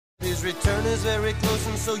His return is very close,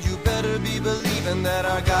 and so you better be believing that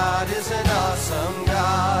our God is an awesome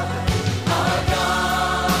God. Our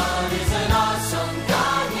God is an awesome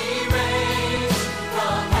God. He reigns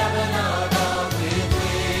from heaven above with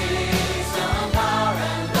wisdom, power,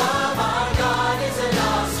 and love. Our God is an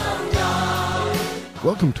awesome God.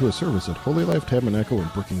 Welcome to a service at Holy Life Tabernacle in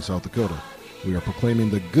Brookings, South Dakota. We are proclaiming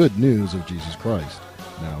the good news of Jesus Christ.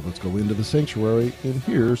 Now let's go into the sanctuary, and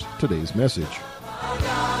here's today's message. Our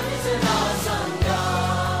God is an awesome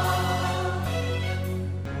God.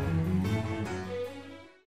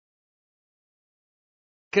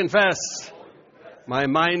 Confess, my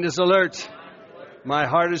mind is alert, my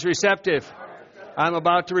heart is receptive. I'm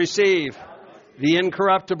about to receive the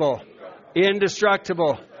incorruptible,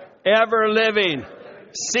 indestructible, ever-living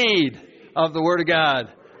seed of the Word of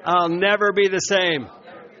God. I'll never be the same.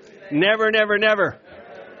 Never, never, never.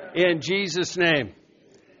 In Jesus' name.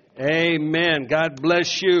 Amen. God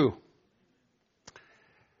bless you.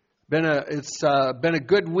 It's been a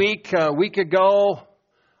good week. A week ago,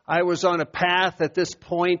 I was on a path at this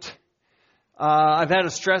point. I've had a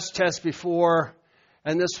stress test before,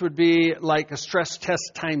 and this would be like a stress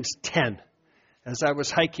test times 10 as I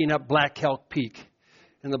was hiking up Black Elk Peak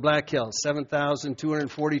in the Black Hills,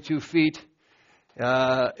 7,242 feet.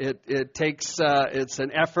 It's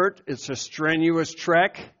an effort. It's a strenuous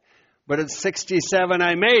trek. But at 67,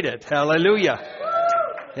 I made it. Hallelujah.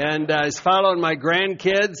 And I was following my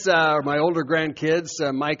grandkids, or my older grandkids,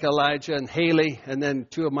 Micah, Elijah, and Haley, and then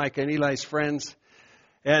two of Micah and Eli's friends.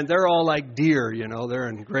 And they're all like deer, you know. They're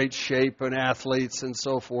in great shape and athletes and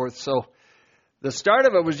so forth. So the start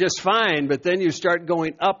of it was just fine, but then you start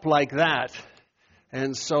going up like that.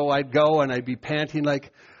 And so I'd go and I'd be panting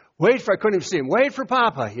like, I couldn't even see him. Wait for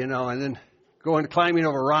Papa, you know, and then going climbing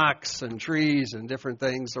over rocks and trees and different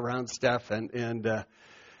things around stuff. And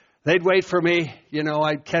they'd wait for me, you know,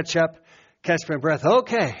 I'd catch up, catch my breath.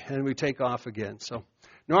 Okay. And we take off again. So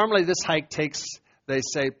normally this hike takes, they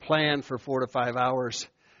say, planned for 4 to 5 hours.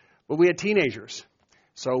 But we had teenagers.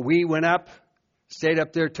 So we went up, stayed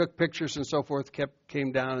up there, took pictures and so forth,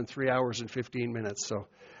 came down in 3 hours and 15 minutes. So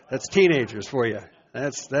that's teenagers for you.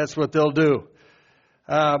 That's what they'll do.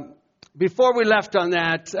 Before we left on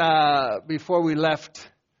that, before we left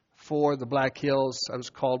for the Black Hills, I was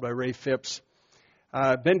called by Ray Phipps.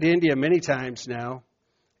 I've been to India many times now,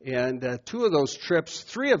 and three of those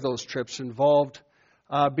trips involved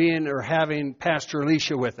having Pastor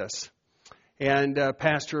Alicia with us. And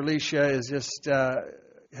Pastor Alicia is just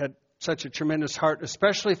had such a tremendous heart,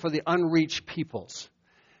 especially for the unreached peoples,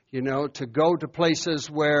 you know, to go to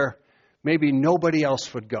places where maybe nobody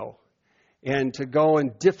else would go. And to go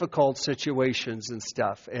in difficult situations and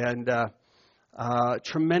stuff. And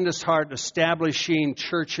tremendous heart establishing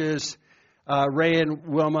churches. Ray and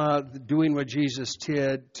Wilma doing what Jesus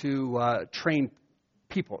did to train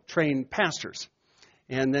people, train pastors.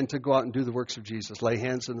 And then to go out and do the works of Jesus. Lay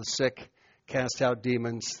hands on the sick, cast out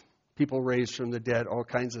demons, people raised from the dead, all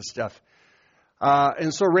kinds of stuff.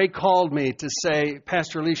 And so Ray called me to say,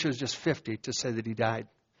 Pastor Alicia is just 50, to say that he died.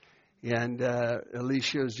 And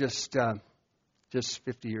Alicia is just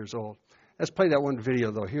 50 years old. Let's play that one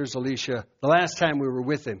video, though. Here's Alicia, the last time we were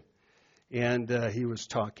with him, and he was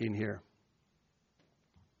talking here.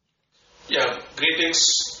 Yeah, greetings,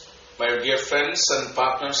 my dear friends and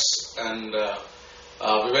partners, and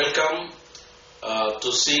we welcome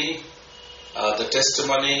to see the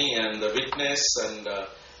testimony and the witness and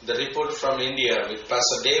the report from India with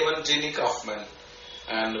Pastor Dave and Jeannie Kaufman.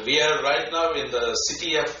 And we are right now in the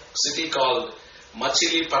city called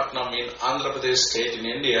Machilipatnam in Andhra Pradesh state in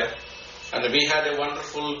India, and we had a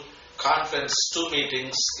wonderful conference, 2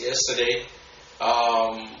 meetings yesterday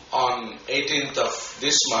on 18th of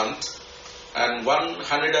this month, and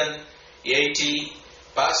 180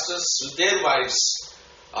 pastors with their wives,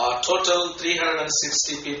 total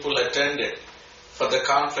 360 people attended for the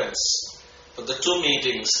conference. For the 2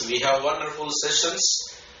 meetings, we have wonderful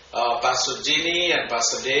sessions, Pastor Jeannie and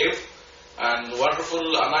Pastor Dave, and wonderful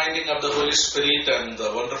anointing of the Holy Spirit and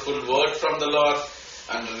the wonderful word from the Lord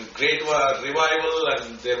and great revival,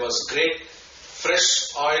 and there was great fresh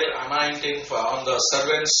oil anointing on the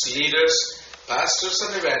servants, leaders, pastors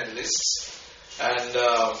and evangelists. And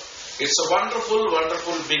it's a wonderful,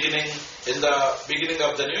 wonderful beginning in the beginning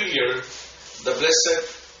of the new year, the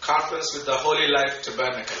blessed conference with the Holy Life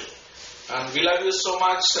Tabernacle. And we love you so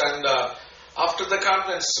much, and after the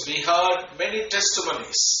conference we heard many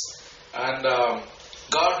testimonies. And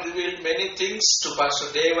God revealed many things to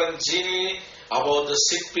Pastor Dave and Jeannie about the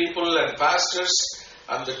sick people and pastors,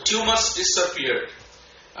 and the tumors disappeared,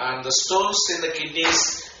 and the stones in the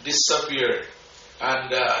kidneys disappeared.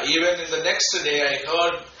 And even in the next day I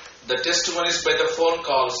heard the testimonies by the phone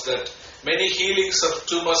calls that many healings of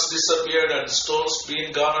tumors disappeared and stones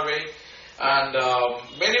being gone away, and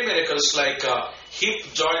many miracles like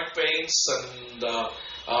hip joint pains and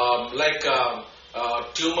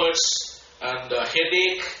tumors and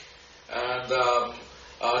headache and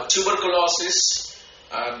tuberculosis,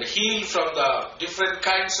 and heal from the different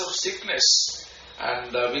kinds of sickness.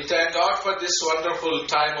 And we thank God for this wonderful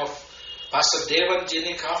time of Pastor Dave and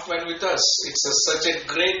Jeannie Kaufman with us. It's such a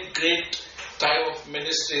great time of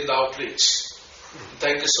ministry in the outreach.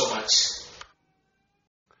 Thank you so much.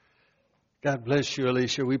 God bless you,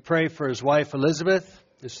 Alicia. We pray for his wife, Elizabeth,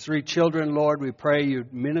 his 3 children, Lord. We pray you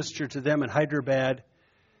minister to them in Hyderabad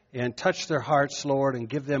and touch their hearts, Lord, and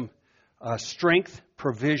give them strength,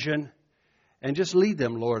 provision, and just lead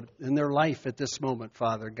them, Lord, in their life at this moment,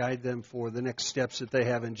 Father. Guide them for the next steps that they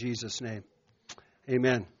have in Jesus' name.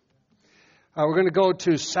 Amen. We're going to go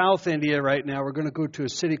to South India right now. We're going to go to a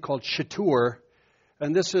city called Chittoor.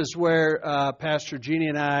 And this is where Pastor Jeannie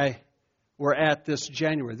and I were at this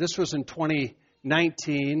January. This was in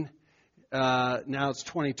 2019. Now it's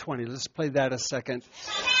 2020. Let's play that a second.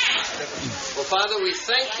 Well, Father, we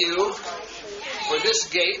thank you for this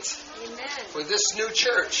gate, for this new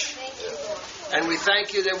church. And we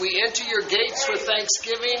thank you that we enter your gates with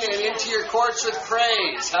thanksgiving and into your courts with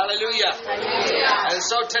praise. Hallelujah. Hallelujah. And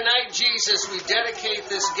so tonight, Jesus, we dedicate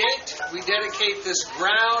this gate, we dedicate this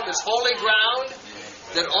ground, this holy ground,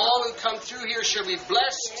 that all who come through here shall be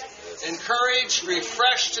blessed, encouraged,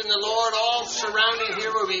 refreshed in the Lord. All surrounding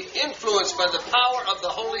here will be influenced by the power of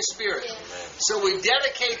the Holy Spirit. So we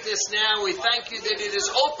dedicate this now. We thank you that it is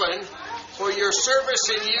open for your service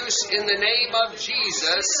and use in the name of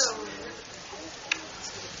Jesus.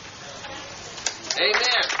 Amen.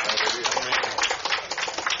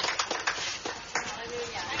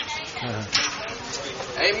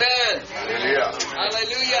 Amen. Hallelujah.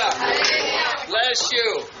 Hallelujah. Bless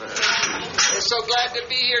you. We're so glad to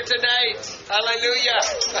be here tonight. Hallelujah.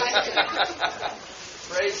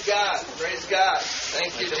 Praise God. Praise God.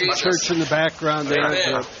 Thank you, Jesus. Church in the background there.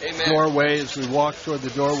 Amen. The doorway as we walk toward the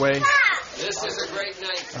doorway. This is a great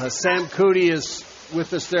night. Sam Cootie is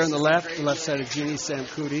with us there on the left side of Jeannie, Sam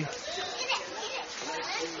Cootie.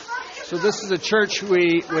 So this is a church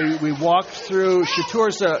we walked through. Chittoor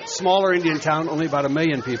is a smaller Indian town, only about 1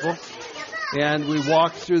 million people. And we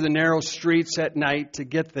walked through the narrow streets at night to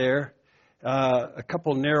get there. A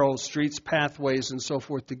couple narrow streets, pathways, and so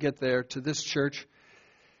forth to get there to this church.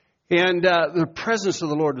 And the presence of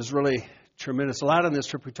the Lord was really tremendous. A lot on this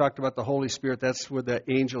trip we talked about the Holy Spirit. That's where the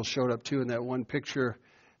angel showed up too in that one picture.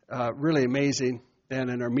 Really amazing. And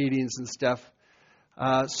in our meetings and stuff.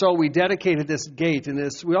 So we dedicated this gate, and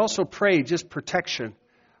we also prayed just protection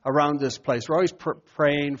around this place. We're always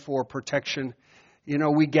praying for protection. You know,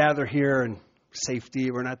 we gather here and safety.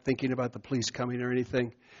 We're not thinking about the police coming or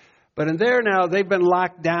anything. But in there now, they've been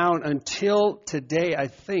locked down until today. I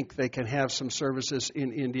think they can have some services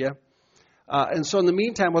in India. And so in the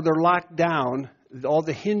meantime, while they're locked down, all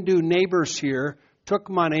the Hindu neighbors here took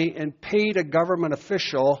money and paid a government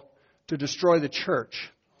official to destroy the church.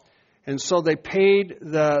 And so they paid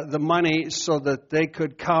the money so that they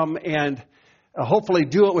could come and hopefully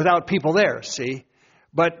do it without people there, see?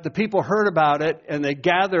 But the people heard about it, and they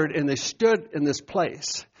gathered, and they stood in this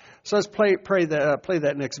place. So let's play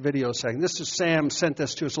that next video second. This is Sam sent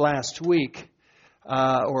this to us last week.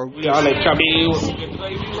 So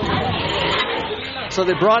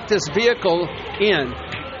they brought this vehicle in,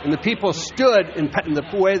 and the people stood in the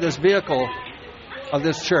way of this vehicle of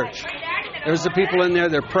this church. There's the people in there.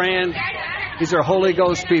 They're praying. These are Holy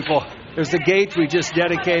Ghost people. There's the gate we just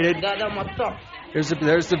dedicated. There's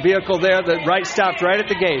the vehicle there that stopped right at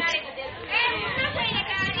the gate.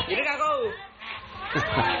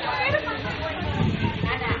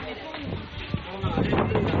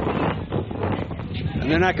 And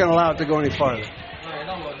they're not going to allow it to go any farther.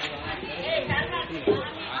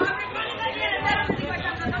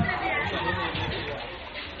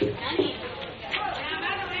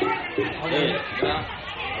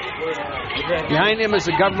 Behind him is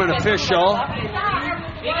a government official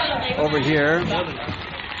over here.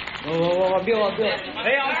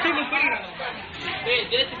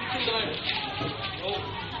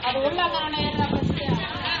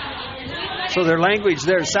 So their language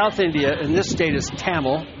there in South India, in this state, is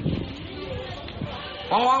Tamil.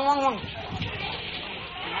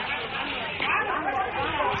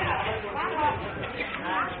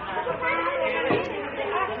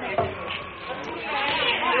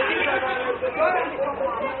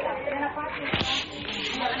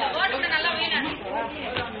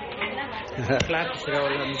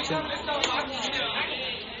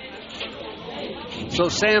 So So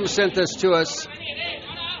Sam sent this to us,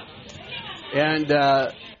 and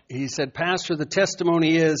he said, Pastor, the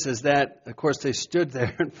testimony is that, of course, they stood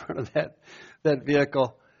there in front of that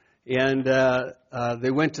vehicle, and they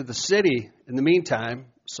went to the city in the meantime.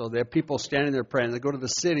 So there are people standing there praying. They go to the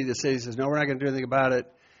city. The city says, no, we're not going to do anything about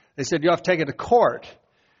it. They said, you have to take it to court.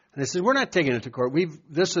 And they said, we're not taking it to court.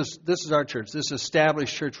 This is our church. This is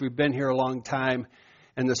established church. We've been here a long time.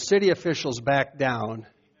 And the city officials backed down,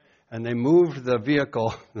 and they moved the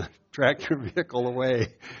vehicle, the tractor vehicle away.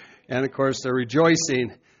 And, of course, they're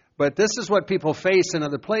rejoicing. But this is what people face in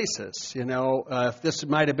other places. You know, if this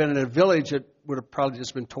might have been in a village, it would have probably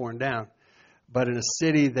just been torn down. But in a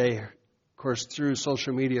city, they, of course, through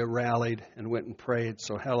social media, rallied and went and prayed.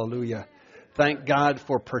 So, hallelujah. Thank God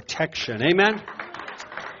for protection. Amen?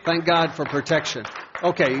 Thank God for protection.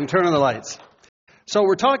 Okay, you can turn on the lights. So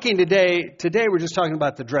we're talking today we're just talking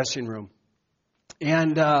about the dressing room.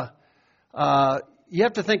 And you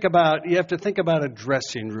have to think about a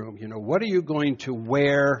dressing room. You know, what are you going to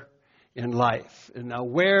wear in life? And now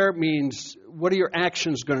wear means, what are your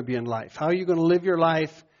actions going to be in life? How are you going to live your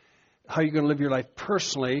life? How are you going to live your life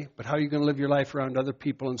personally? But how are you going to live your life around other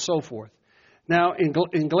people and so forth? Now, in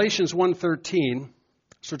Galatians 1:13,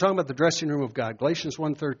 so we're talking about the dressing room of God. Galatians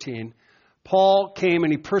 1:13, Paul came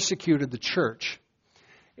and he persecuted the church.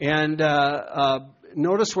 And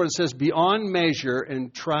notice what it says, beyond measure,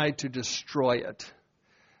 and tried to destroy it.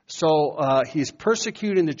 So he's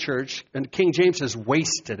persecuting the church, and King James says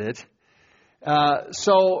wasted it.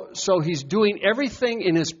 So he's doing everything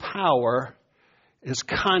in his power, his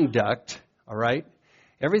conduct, all right?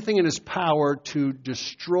 Everything in his power to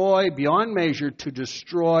destroy, beyond measure, to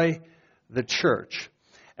destroy the church.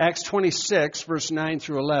 Acts 26, verse 9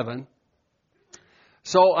 through 11.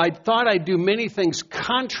 So I thought I'd do many things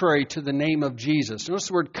contrary to the name of Jesus. Notice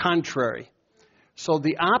the word contrary. So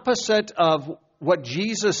the opposite of what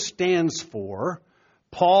Jesus stands for,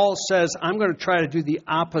 Paul says, I'm going to try to do the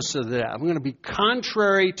opposite of that. I'm going to be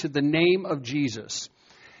contrary to the name of Jesus.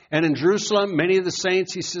 And in Jerusalem, many of the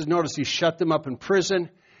saints, he says, notice he shut them up in prison.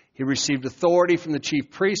 He received authority from the chief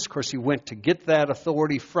priests. Of course, he went to get that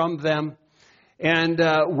authority from them. And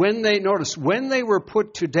when they were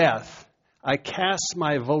put to death, I cast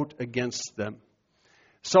my vote against them.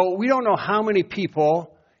 So we don't know how many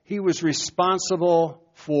people he was responsible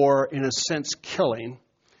for, in a sense, killing.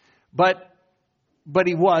 But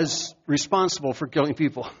he was responsible for killing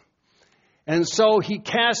people. And so he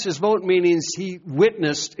cast his vote, meaning he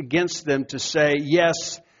witnessed against them to say,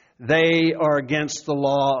 yes, they are against the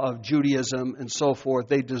law of Judaism and so forth.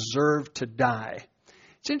 They deserve to die.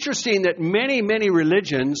 It's interesting that many, many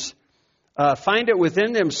religions find it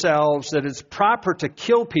within themselves that it's proper to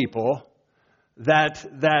kill people that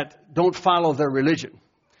don't follow their religion.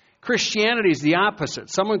 Christianity is the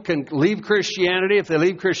opposite. Someone can leave Christianity. If they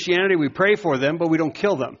leave Christianity, we pray for them, but we don't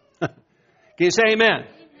kill them. Can you say amen?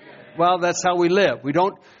 Well, that's how we live. We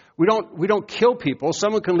don't kill people.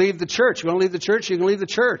 Someone can leave the church. You want to leave the church? You can leave the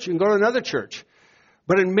church. You can go to another church.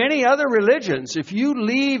 But in many other religions, if you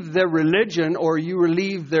leave their religion or you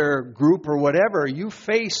leave their group or whatever, you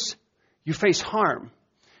face harm.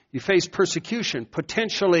 You face persecution,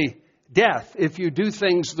 potentially death, if you do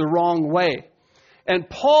things the wrong way. And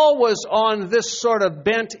Paul was on this sort of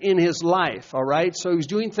bent in his life, all right? So he was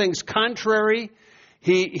doing things contrary.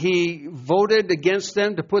 He voted against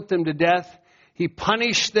them to put them to death. He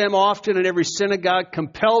punished them often in every synagogue,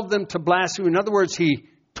 compelled them to blaspheme. In other words, he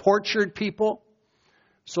tortured people.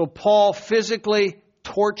 So Paul physically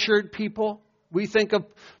tortured people. We think of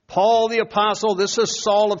Paul the Apostle. This is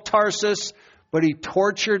Saul of Tarsus, but he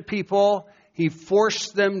tortured people. He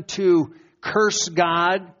forced them to curse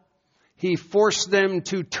God. He forced them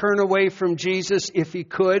to turn away from Jesus if he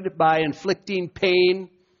could by inflicting pain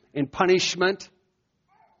and punishment.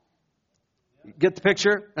 Get the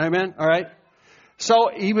picture? Amen? All right.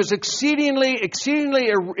 So he was exceedingly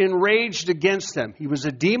enraged against them. He was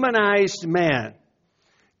a demonized man.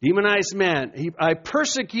 Demonized man. I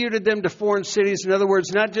persecuted them to foreign cities. In other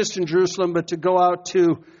words, not just in Jerusalem, but to go out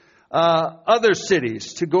to other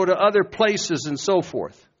cities, to go to other places and so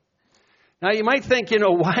forth. Now you might think,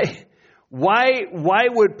 why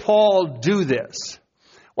would Paul do this?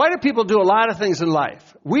 Why do people do a lot of things in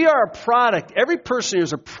life? We are a product. Every person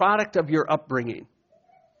is a product of your upbringing.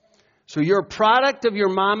 So you're a product of your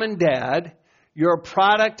mom and dad. You're a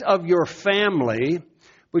product of your family.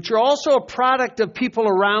 But you're also a product of people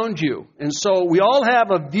around you. And so we all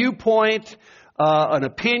have a viewpoint, an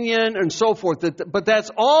opinion, and so forth. But that's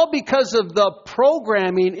all because of the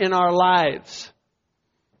programming in our lives.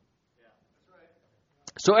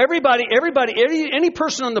 So everybody, any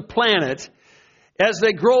person on the planet, as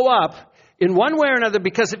they grow up, in one way or another,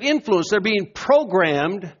 because of influence, they're being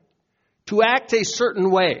programmed to act a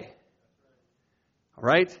certain way. All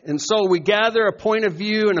right? And so we gather a point of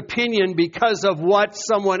view, an opinion, because of what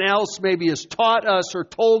someone else maybe has taught us or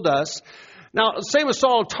told us. Now, same with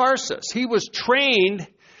Saul of Tarsus. He was trained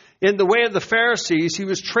in the way of the Pharisees. He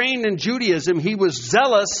was trained in Judaism. He was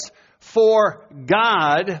zealous for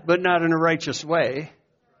God, but not in a righteous way.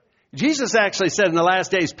 Jesus actually said in the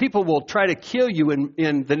last days, people will try to kill you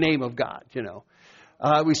in the name of God, you know.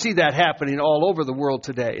 We see that happening all over the world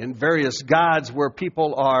today in various gods where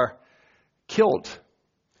people are killed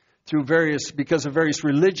because of various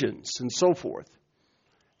religions and so forth.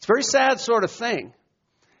 It's a very sad sort of thing.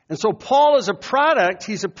 And so Paul is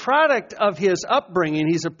he's a product of his upbringing.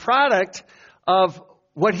 He's a product of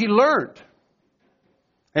what he learned.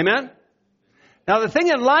 Amen? Now, the thing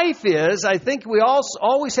in life is, I think we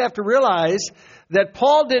always have to realize that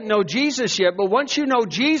Paul didn't know Jesus yet, but once you know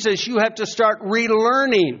Jesus, you have to start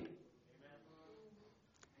relearning.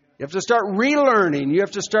 You have to start relearning. You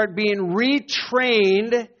have to start being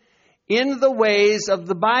retrained in the ways of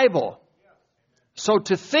the Bible. So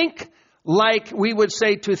to think like, we would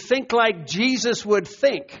say, to think like Jesus would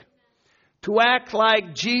think. To act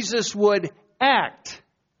like Jesus would act.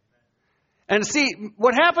 And see,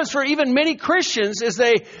 what happens for even many Christians is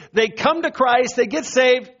they come to Christ, they get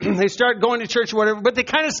saved, they start going to church or whatever, but they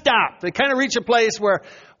kind of stop. They kind of reach a place where,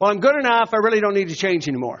 well, I'm good enough, I really don't need to change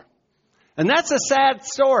anymore. And that's a sad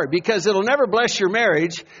story because it'll never bless your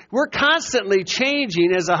marriage. We're constantly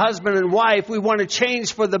changing as a husband and wife. We want to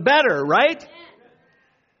change for the better, right?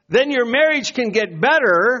 Then your marriage can get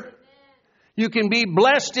better. You can be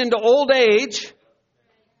blessed into old age.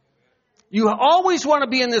 You always want to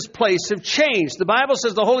be in this place of change. The Bible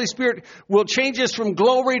says the Holy Spirit will change us from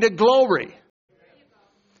glory to glory.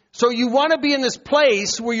 So you want to be in this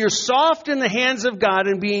place where you're soft in the hands of God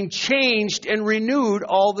and being changed and renewed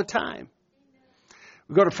all the time.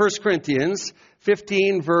 We go to 1 Corinthians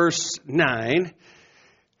 15, verse 9.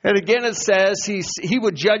 And again it says he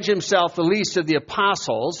would judge himself the least of the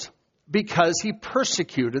apostles because he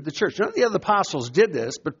persecuted the church. None of the other apostles did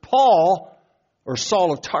this, but Paul, or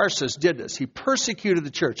Saul of Tarsus, did this. He persecuted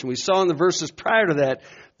the church. And we saw in the verses prior to that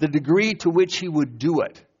the degree to which he would do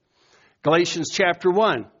it. Galatians chapter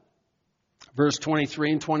 1, verse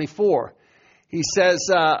 23 and 24. He says,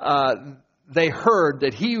 they heard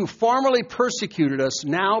that he who formerly persecuted us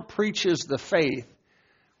now preaches the faith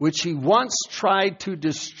which he once tried to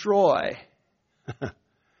destroy.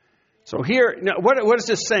 So here, now, what is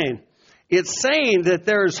this saying? It's saying that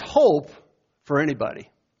there's hope for anybody.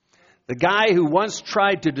 The guy who once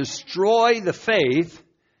tried to destroy the faith,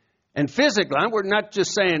 and physically, we're not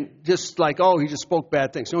just saying just like, oh, he just spoke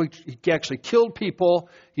bad things. No, he actually killed people.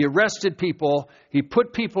 He arrested people. He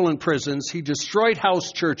put people in prisons. He destroyed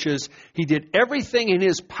house churches. He did everything in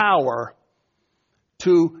his power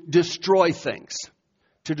to destroy things,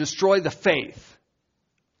 to destroy the faith.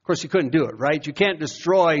 Of course, you couldn't do it, right? You can't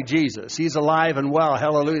destroy Jesus. He's alive and well.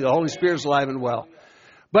 Hallelujah. The Holy Spirit's alive and well.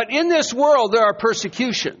 But in this world, there are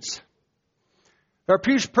persecutions. There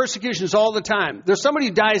are persecutions all the time. There's somebody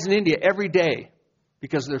who dies in India every day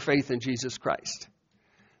because of their faith in Jesus Christ.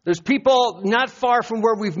 There's people not far from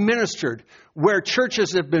where we've ministered, where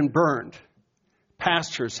churches have been burned.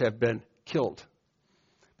 Pastors have been killed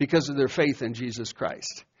because of their faith in Jesus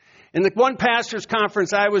Christ. In the one pastor's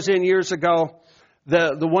conference I was in years ago,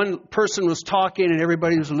 the one person was talking and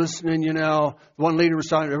everybody was listening, you know. The one leader was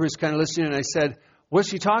talking, everybody's kind of listening. And I said,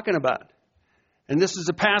 what's he talking about? And this is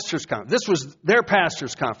a pastor's conference. This was their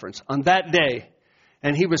pastor's conference on that day.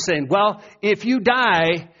 And he was saying, well, if you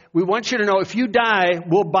die, we want you to know, if you die,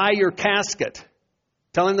 we'll buy your casket.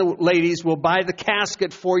 Telling the ladies, we'll buy the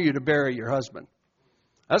casket for you to bury your husband.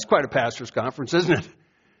 That's quite a pastor's conference, isn't it?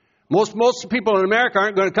 Most people in America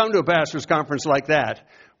aren't going to come to a pastor's conference like that,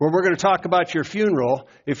 where we're going to talk about your funeral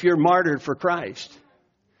if you're martyred for Christ.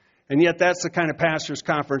 And yet that's the kind of pastor's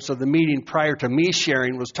conference of the meeting prior to me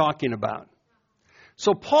sharing was talking about.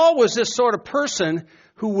 So Paul was this sort of person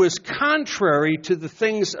who was contrary to the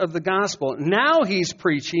things of the gospel. Now he's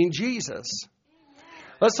preaching Jesus.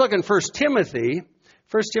 Let's look in 1 Timothy.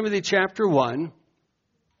 1 Timothy chapter 1.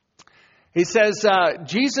 He says,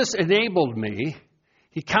 Jesus enabled me.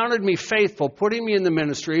 He counted me faithful, putting me in the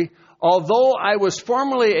ministry. Although I was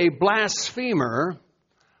formerly a blasphemer,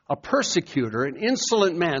 a persecutor, an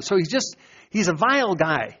insolent man. So he's a vile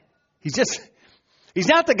guy. He's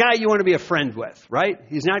not the guy you want to be a friend with, right?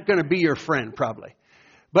 He's not going to be your friend, probably.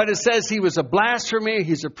 But it says he was a blasphemer,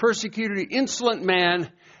 he's a persecutor, insolent man.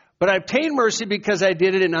 But I obtained mercy because I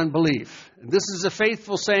did it in unbelief. And this is a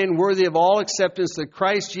faithful saying, worthy of all acceptance, that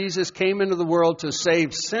Christ Jesus came into the world to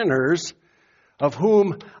save sinners, of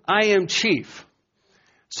whom I am chief.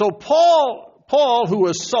 So Paul, who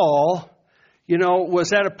was Saul,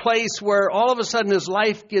 was at a place where all of a sudden his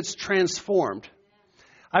life gets transformed.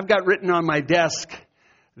 I've got written on my desk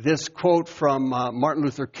this quote from Martin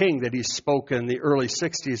Luther King that he spoke in the early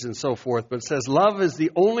 60s and so forth. But it says, love is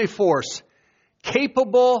the only force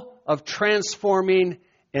capable of transforming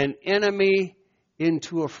an enemy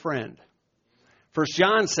into a friend. 1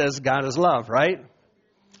 John says God is love, right?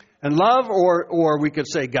 And love, or we could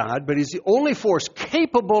say God, but He's the only force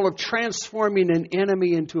capable of transforming an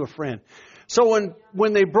enemy into a friend. So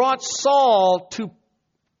when they brought Saul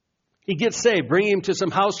he gets saved, bring him to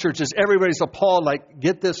some house churches, everybody's appalled, like,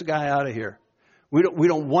 get this guy out of here. We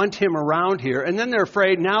don't want him around here. And then they're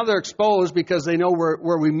afraid, now they're exposed because they know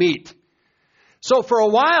where we meet. So for a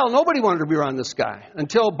while, nobody wanted to be around this guy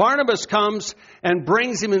until Barnabas comes and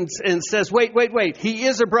brings him and says, wait, he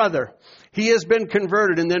is a brother. He has been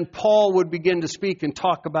converted. And then Paul would begin to speak and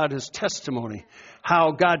talk about his testimony,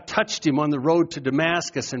 how God touched him on the road to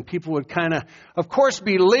Damascus. And people would kind of course,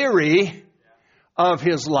 be leery of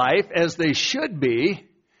his life, as they should be,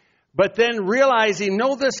 but then realizing,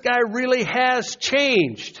 no, this guy really has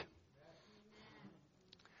changed.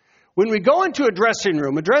 When we go into a dressing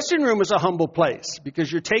room is a humble place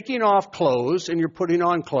because you're taking off clothes and you're putting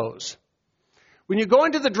on clothes. When you go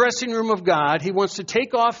into the dressing room of God, He wants to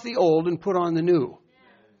take off the old and put on the new.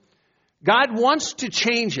 God wants to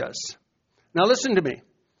change us. Now listen to me.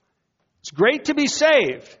 It's great to be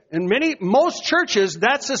saved. In most churches,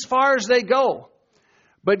 that's as far as they go.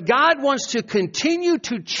 But God wants to continue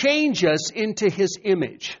to change us into His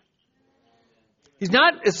image. It's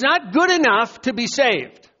not good enough to be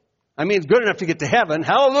saved. I mean, it's good enough to get to heaven.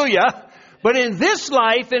 Hallelujah. But in this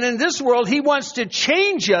life and in this world, He wants to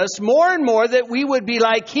change us more and more that we would be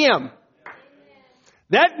like Him.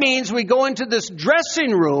 That means we go into this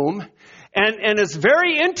dressing room and it's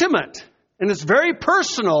very intimate and it's very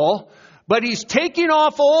personal, but He's taking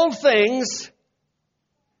off old things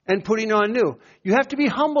and putting on new. You have to be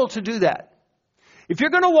humble to do that. If you're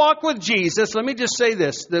going to walk with Jesus, let me just say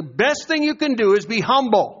this. The best thing you can do is be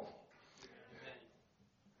humble.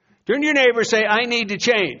 Turn to your neighbor and say, I need to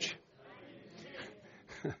change.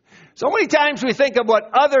 So many times we think of what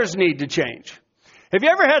others need to change. Have you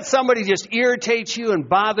ever had somebody just irritate you and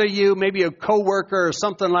bother you? Maybe a coworker or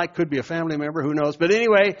something like, could be a family member, who knows. But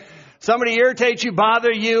anyway, somebody irritates you,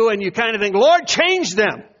 bother you, and you kind of think, Lord, change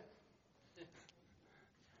them.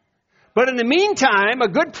 But in the meantime, a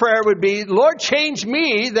good prayer would be, Lord, change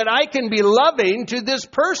me that I can be loving to this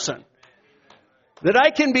person. That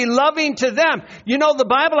I can be loving to them. You know, the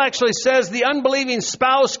Bible actually says the unbelieving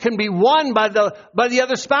spouse can be won by the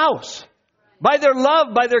other spouse. By their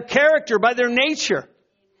love, by their character, by their nature.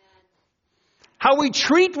 How we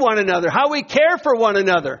treat one another, how we care for one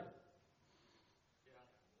another.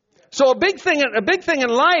 So a big thing in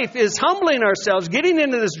life is humbling ourselves, getting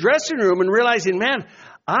into this dressing room and realizing, man,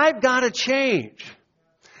 I've got to change.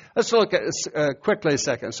 Let's look at quickly a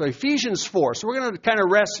second. So Ephesians 4. So we're going to kind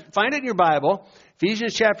of rest. Find it in your Bible.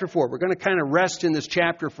 Ephesians chapter 4. We're going to kind of rest in this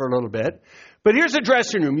chapter for a little bit. But here's a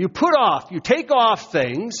dressing room. You take off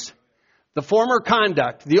things, the former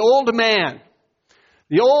conduct, the old man,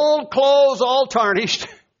 the old clothes all tarnished.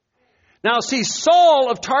 Now see,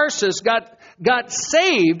 Saul of Tarsus got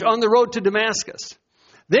saved on the road to Damascus.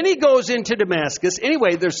 Then he goes into Damascus.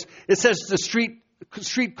 Anyway, it says the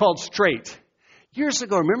street called Straight. Years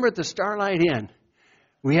ago, remember at the Starlight Inn,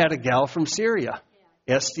 we had a gal from Syria,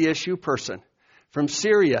 SDSU person from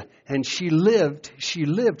Syria, and she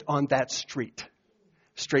lived on that street.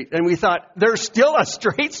 Straight. And we thought, there's still a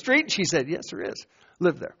straight street? She said, yes, there is.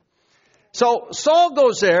 Live there. So Saul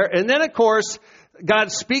goes there, and then, of course,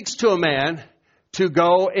 God speaks to a man to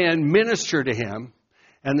go and minister to him,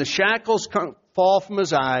 and the shackles fall from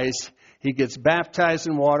his eyes. He gets baptized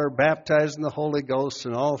in water, baptized in the Holy Ghost,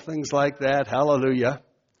 and all things like that. Hallelujah.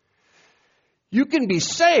 You can be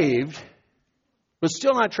saved, but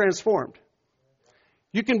still not transformed.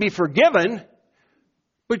 You can be forgiven,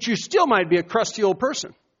 but you still might be a crusty old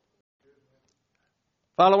person.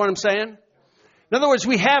 Follow what I'm saying? In other words,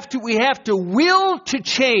 we have to will to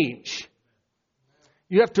change.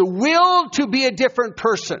 You have to will to be a different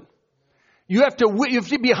person. You have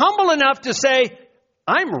to be humble enough to say,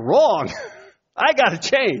 I'm wrong. I got to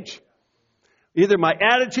change. Either my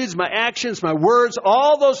attitudes, my actions, my words,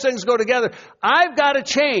 all those things go together. I've got to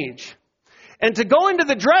change. And to go into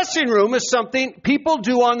the dressing room is something people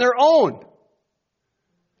do on their own.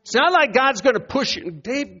 It's not like God's going to push you.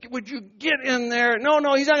 Dave, would you get in there? No,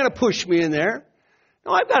 He's not going to push me in there.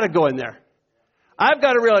 No, I've got to go in there. I've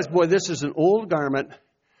got to realize, boy, this is an old garment.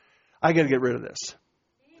 I got to get rid of this.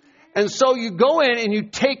 And so you go in and you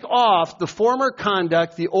take off the former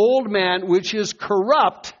conduct, the old man, which is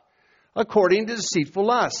corrupt according to deceitful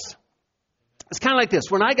lusts. It's kind of like this.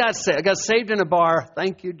 When I got saved in a bar.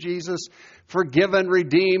 Thank you, Jesus. Forgiven,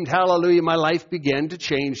 redeemed. Hallelujah. My life began to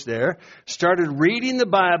change there. Started reading the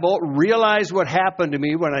Bible. Realized what happened to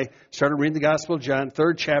me when I started reading the Gospel of John.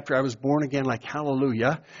 3rd chapter. I was born again, like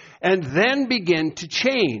hallelujah. And then began to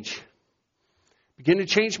change. Begin to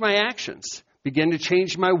change my actions. Begin to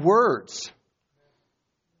change my words.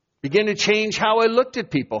 Begin to change how I looked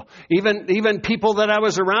at people. Even people that I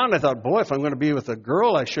was around, I thought, boy, if I'm going to be with a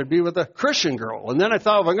girl, I should be with a Christian girl. And then I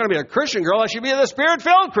thought, if I'm going to be a Christian girl, I should be with a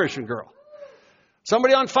Spirit-filled Christian girl.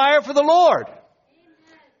 Somebody on fire for the Lord.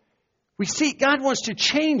 We see God wants to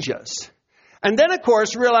change us. And then, of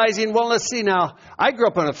course, realizing, well, let's see now. I grew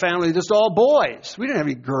up in a family just all boys. We didn't have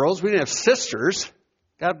any girls. We didn't have sisters.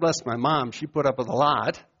 God bless my mom. She put up with a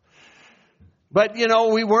lot. But,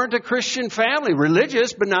 we weren't a Christian family,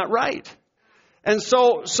 religious, but not right. And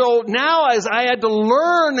so now as I had to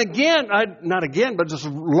learn again, but just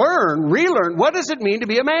relearn, what does it mean to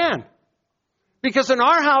be a man? Because in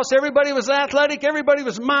our house, everybody was athletic, everybody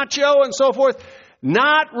was macho and so forth.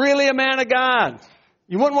 Not really a man of God.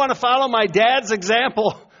 You wouldn't want to follow my dad's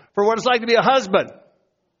example for what it's like to be a husband.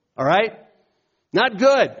 All right? Not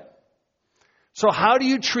good. So how do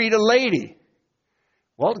you treat a lady?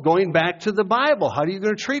 Well, going back to the Bible, how are you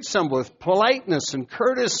going to treat someone with politeness and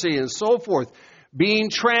courtesy and so forth?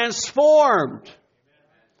 Being transformed.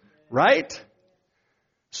 Right?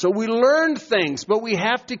 So we learn things, but we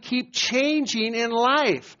have to keep changing in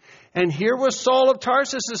life. And here was Saul of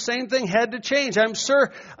Tarsus, the same thing had to change. I'm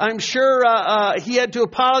sure he had to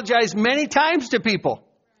apologize many times to people.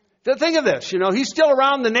 Think of this, he's still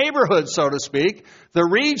around the neighborhood, so to speak, the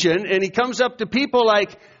region, and he comes up to people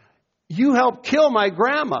like, you helped kill my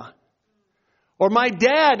grandma. Or my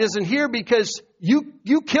dad isn't here because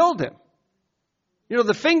you killed him.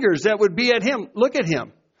 The fingers that would be at him, look at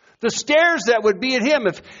him. The stares that would be at him.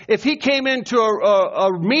 If he came into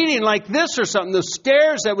a meeting like this or something, the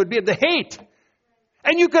stares that would be, the hate.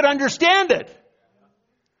 And you could understand it.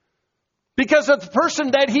 Because of the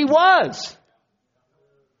person that he was.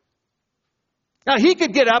 Now, he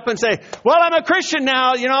could get up and say, well, I'm a Christian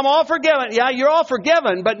now, I'm all forgiven. Yeah, you're all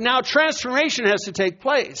forgiven, but now transformation has to take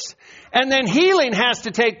place. And then healing has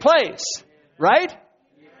to take place, right?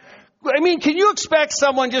 I mean, can you expect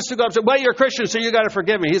someone just to go up and say, well, you're a Christian, so you got to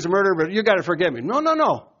forgive me. He's a murderer, but you got to forgive me.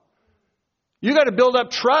 No. You got to build up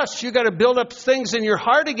trust. You got to build up things in your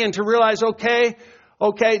heart again to realize, okay,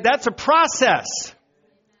 that's a process.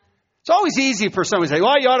 It's always easy for someone to say,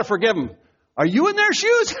 well, you ought to forgive them. Are you in their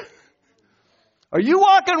shoes? Are you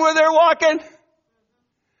walking where they're walking?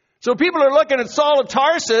 So people are looking at Saul of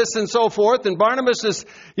Tarsus and so forth, and Barnabas is,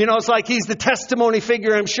 it's like he's the testimony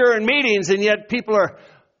figure, I'm sure, in meetings, and yet people are,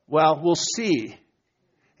 well, we'll see.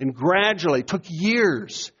 And gradually, it took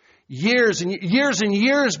years and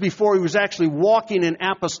years before he was actually walking in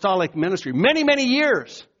apostolic ministry. Many, many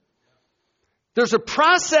years. There's a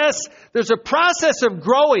process of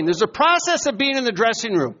growing. There's a process of being in the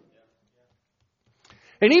dressing room.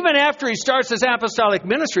 And even after he starts his apostolic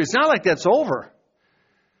ministry, it's not like that's over.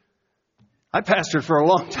 I pastored for a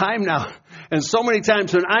long time now. And so many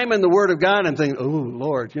times when I'm in the Word of God, I'm thinking, oh,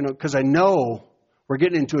 Lord, because I know we're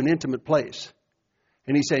getting into an intimate place.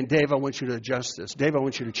 And he's saying, Dave, I want you to adjust this. Dave, I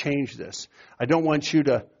want you to change this. I don't want you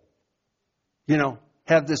to,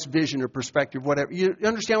 have this vision or perspective, whatever. You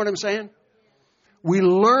understand what I'm saying? We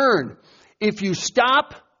learn. If you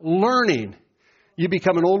stop learning, you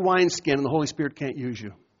become an old wineskin and the Holy Spirit can't use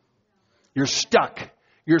you. You're stuck.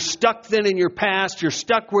 You're stuck then in your past. You're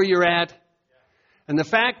stuck where you're at. And the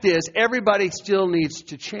fact is, everybody still needs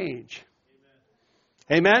to change.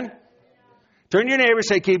 Amen? Turn to your neighbor and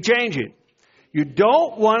say, keep changing. You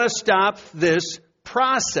don't want to stop this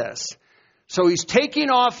process. So he's taking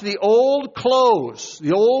off the old clothes,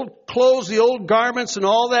 the old garments and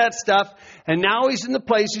all that stuff. And now he's in the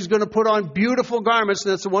place he's going to put on beautiful garments.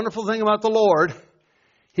 And that's the wonderful thing about the Lord.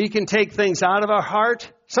 He can take things out of our heart.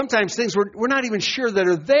 Sometimes things we're not even sure that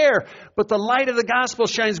are there. But the light of the gospel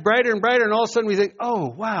shines brighter and brighter. And all of a sudden we think, oh,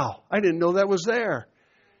 wow, I didn't know that was there.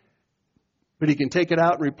 But he can take it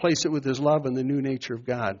out and replace it with his love and the new nature of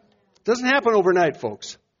God. It doesn't happen overnight,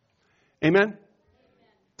 folks. Amen?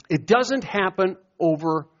 It doesn't happen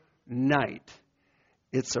overnight.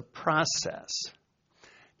 It's a process.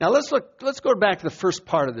 Now let's go back to the first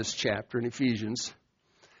part of this chapter in Ephesians.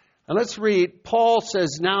 And let's read, Paul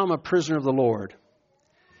says, now I'm a prisoner of the Lord.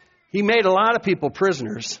 He made a lot of people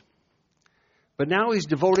prisoners, but now he's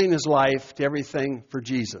devoting his life to everything for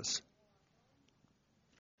Jesus.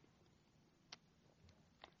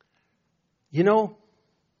 You know,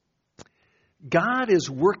 God is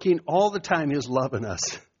working all the time His love in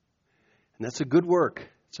us. And that's a good work.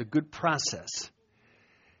 It's a good process.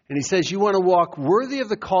 And He says, you want to walk worthy of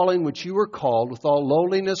the calling which you were called, with all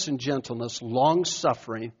lowliness and gentleness,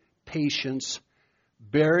 long-suffering, patience,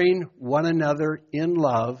 bearing one another in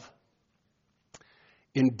love,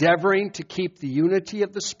 endeavoring to keep the unity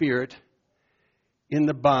of the Spirit in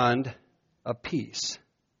the bond of peace.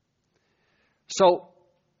 So,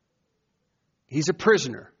 he's a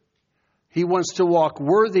prisoner. He wants to walk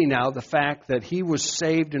worthy now, the fact that he was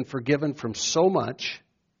saved and forgiven from so much.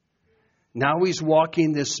 Now he's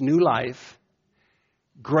walking this new life,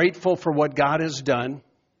 grateful for what God has done,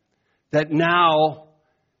 that now,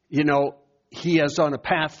 you know, he is on a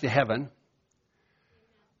path to heaven.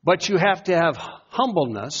 But you have to have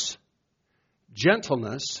humbleness,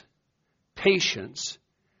 gentleness, patience,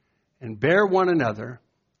 and bear one another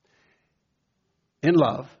in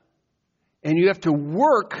love. And you have to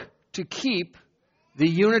work to keep the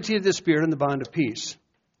unity of the Spirit and the bond of peace.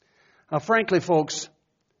 Now, frankly, folks,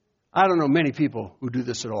 I don't know many people who do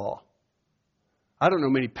this at all. I don't know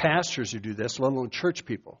many pastors who do this, let alone church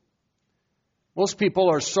people. Most people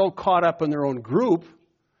are so caught up in their own group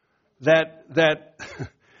that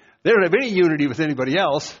they don't have any unity with anybody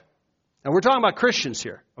else. And we're talking about Christians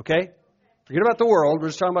here, okay? Forget about the world. We're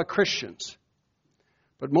just talking about Christians.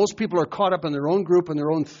 But most people are caught up in their own group and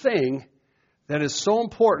their own thing that is so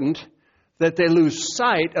important that they lose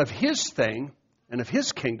sight of His thing and of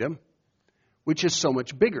His kingdom, which is so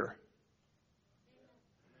much bigger.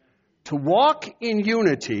 To walk in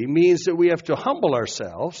unity means that we have to humble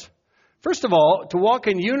ourselves. First of all, to walk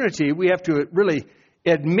in unity, we have to really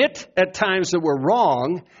admit at times that we're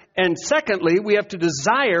wrong. And secondly, we have to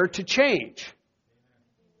desire to change.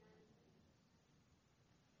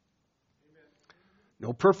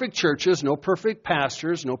 No perfect churches, no perfect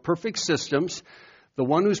pastors, no perfect systems. The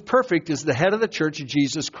one who's perfect is the head of the church,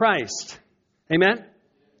 Jesus Christ. Amen?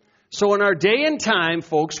 So in our day and time,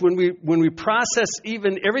 folks, when we process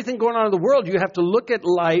even everything going on in the world, you have to look at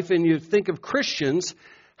life and you think of Christians.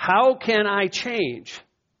 How can I change?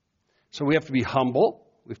 So we have to be humble.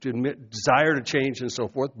 We have to admit desire to change and so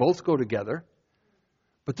forth. Both go together.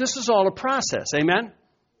 But this is all a process. Amen?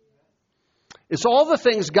 It's all the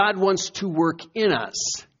things God wants to work in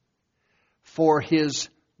us for His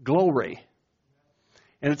glory.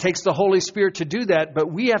 And it takes the Holy Spirit to do that,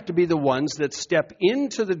 but we have to be the ones that step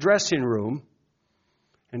into the dressing room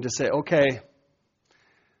and to say, okay,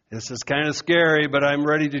 this is kind of scary, but I'm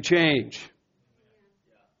ready to change.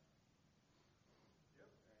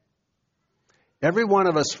 Every one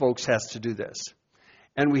of us, folks, has to do this.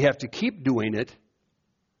 And we have to keep doing it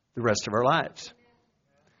the rest of our lives.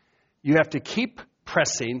 You have to keep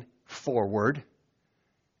pressing forward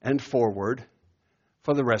and forward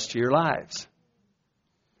for the rest of your lives.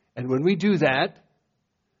 And when we do that,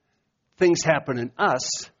 things happen in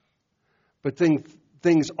us, but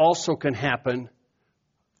things also can happen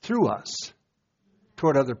through us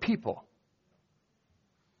toward other people.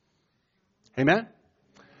 Amen?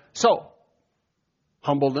 So,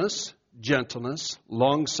 humbleness, gentleness,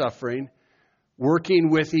 long-suffering, working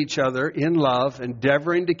with each other in love,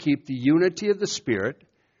 endeavoring to keep the unity of the Spirit,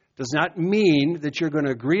 does not mean that you're going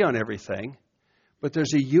to agree on everything, but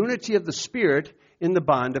there's a unity of the Spirit in the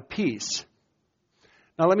bond of peace.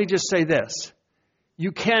 Now let me just say this.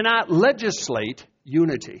 You cannot legislate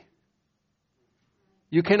unity.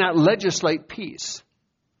 You cannot legislate peace.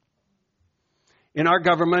 In our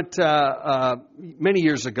government, many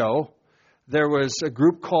years ago, there was a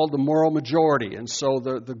group called the Moral Majority. And so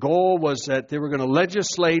the goal was that they were going to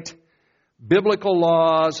legislate biblical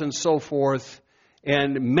laws and so forth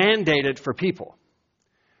and mandate it for people.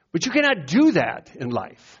 But you cannot do that in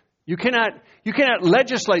life. You cannot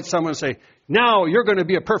legislate someone and say, now you're going to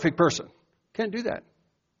be a perfect person. Can't do that.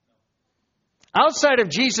 Outside of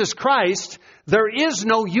Jesus Christ, there is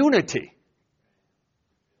no unity.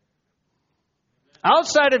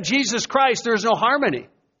 Outside of Jesus Christ, there is no harmony.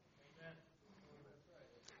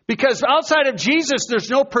 Because outside of Jesus, there's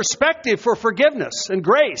no perspective for forgiveness and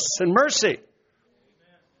grace and mercy.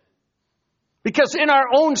 Because in our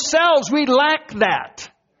own selves, we lack that.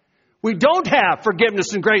 We don't have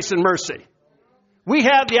forgiveness and grace and mercy. We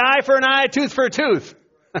have the eye for an eye, tooth for a tooth.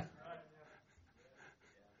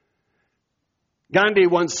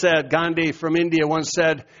 Gandhi from India once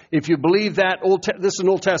said, if you believe that, this is an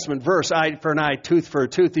Old Testament verse, eye for an eye, tooth for a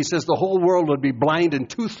tooth, he says the whole world would be blind and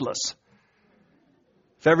toothless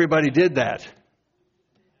if everybody did that.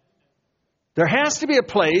 There has to be a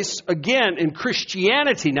place, again, in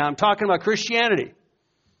Christianity. Now I'm talking about Christianity.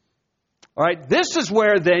 All right, this is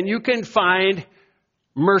where then you can find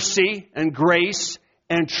mercy and grace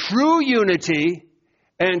and true unity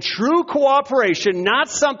and true cooperation, not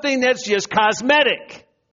something that's just cosmetic.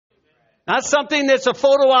 Not something that's a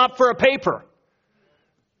photo op for a paper.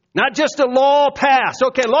 Not just a law passed.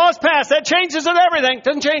 Okay, law's passed. That changes everything.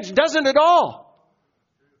 Doesn't change. Doesn't at all.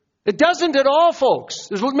 It doesn't at all, folks.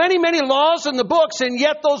 There's many, many laws in the books, and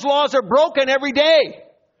yet those laws are broken every day.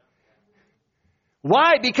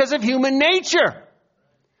 Why? Because of human nature.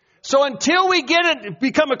 So until we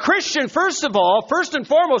become a Christian, first and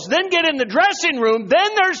foremost, then get in the dressing room, then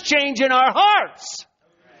there's change in our hearts.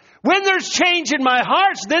 When there's change in my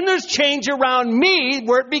hearts, then there's change around me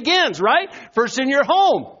where it begins, right? First in your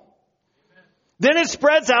home. Then it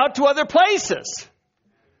spreads out to other places.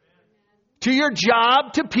 To your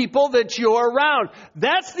job, to people that you're around.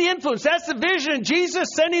 That's the influence. That's the vision. Jesus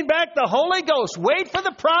sending back the Holy Ghost. Wait for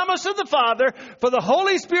the promise of the Father, for the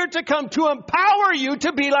Holy Spirit to come to empower you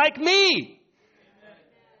to be like me.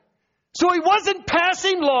 So He wasn't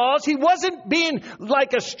passing laws. He wasn't being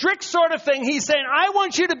like a strict sort of thing. He's saying, I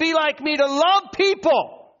want you to be like me, to love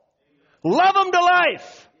people. Love them to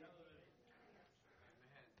life.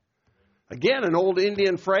 Again, an old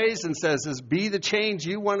Indian phrase and says, is be the change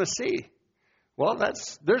you want to see. Well,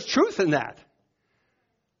 there's truth in that.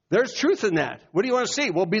 There's truth in that. What do you want to see?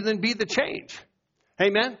 Well, be the change.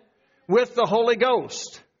 Amen? With the Holy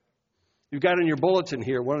Ghost. You've got in your bulletin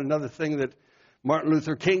here another thing that Martin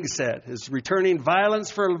Luther King said is returning violence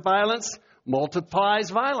for violence multiplies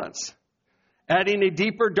violence. Adding a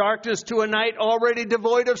deeper darkness to a night already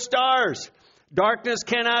devoid of stars. Darkness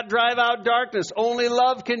cannot drive out darkness. Only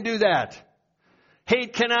love can do that.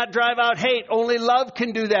 Hate cannot drive out hate. Only love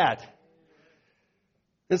can do that.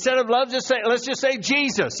 Instead of love, let's just say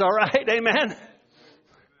Jesus, all right? Amen?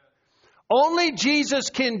 Only Jesus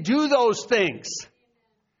can do those things.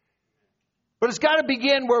 But it's got to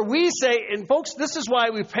begin where we say, and folks, this is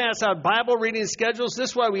why we pass out Bible reading schedules.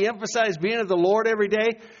 This is why we emphasize being of the Lord every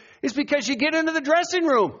day. It's because you get into the dressing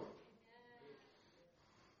room.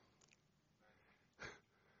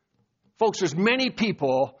 Folks, there's many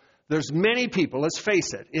people, let's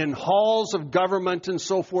face it, in halls of government and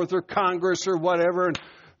so forth, or Congress or whatever, and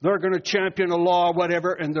they're going to champion a law or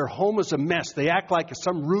whatever, and their home is a mess. They act like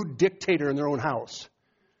some rude dictator in their own house.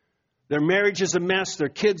 Their marriage is a mess. Their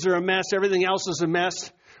kids are a mess. Everything else is a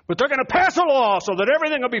mess. But they're going to pass a law so that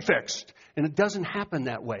everything will be fixed. And it doesn't happen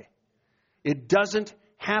that way. It doesn't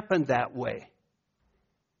happen that way.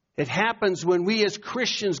 It happens when we as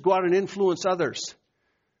Christians go out and influence others.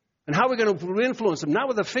 And how are we going to influence them? Not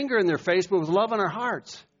with a finger in their face, but with love in our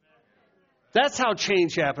hearts. That's how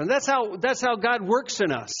change happens. That's how God works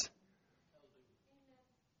in us.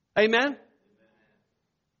 Amen?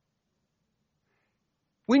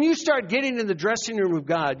 When you start getting in the dressing room of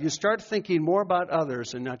God, you start thinking more about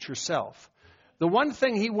others and not yourself. The one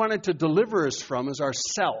thing He wanted to deliver us from is our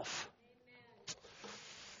self.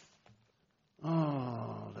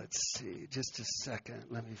 Oh, let's see. Just a second.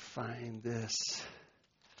 Let me find this.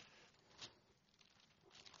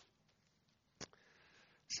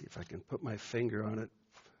 See if I can put my finger on it.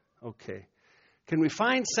 Okay. Can we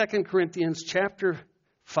find 2 Corinthians chapter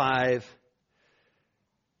 5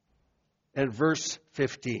 and verse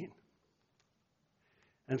 15?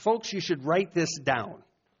 And folks, you should write this down.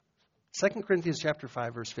 2 Corinthians chapter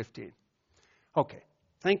 5, verse 15. Okay.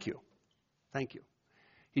 Thank you. Thank you.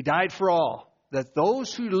 He died for all, that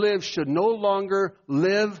those who live should no longer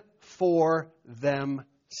live for themselves,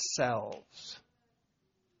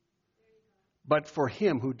 but for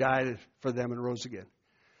Him who died for them and rose again.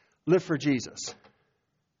 Live for Jesus.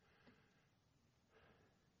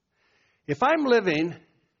 If I'm living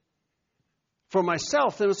for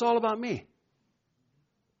myself, then it's all about me.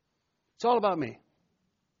 It's all about me.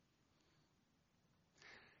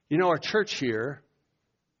 You know, our church here,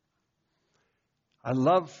 I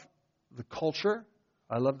love the culture.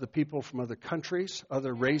 I love the people from other countries,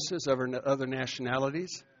 other races, other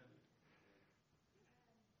nationalities.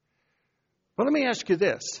 But let me ask you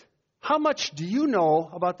this. How much do you know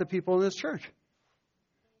about the people in this church?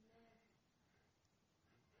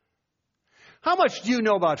 How much do you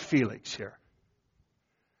know about Felix here?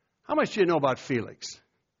 How much do you know about Felix?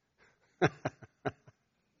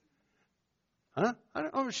 Huh?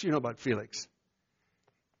 How much do you know about Felix?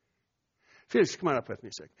 Felix, come on up with me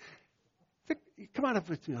a second. Come on up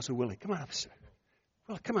with me. I said, Willie, come on up a second.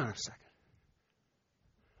 Well, come on up a second.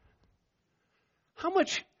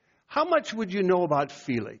 How much would you know about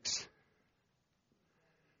Felix?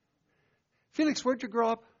 Felix, where'd you grow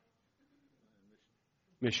up?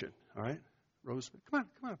 Mission. All right. Roseman. Come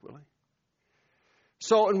on up, Willie.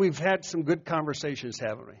 So, and we've had some good conversations,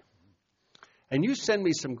 haven't we? And you send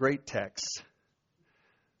me some great texts.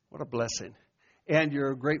 What a blessing. And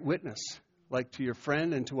you're a great witness, like to your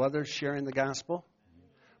friend and to others, sharing the gospel.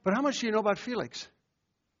 But how much do you know about Felix?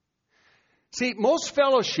 See, most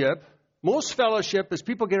fellowship is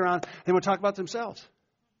people get around and will talk about themselves.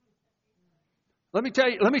 Let me tell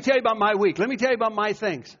you about my week. Let me tell you about my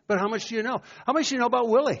things. But how much do you know? How much do you know about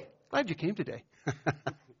Willie? Glad you came today.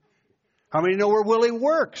 How many know where Willie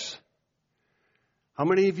works? How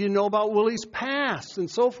many of you know about Willie's past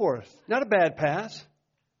and so forth? Not a bad past.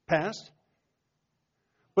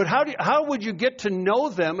 But how would you get to know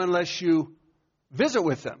them unless you visit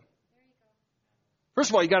with them? First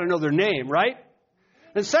of all, you got to know their name, right?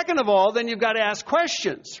 And second of all, then you've got to ask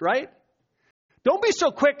questions, right? Don't be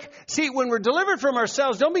so quick. See, when we're delivered from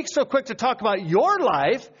ourselves, don't be so quick to talk about your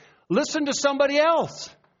life. Listen to somebody else.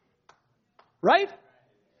 Right?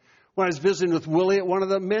 When I was visiting with Willie at one of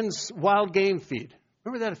the men's wild game feed.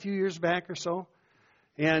 Remember that a few years back or so?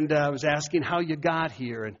 And I was asking how you got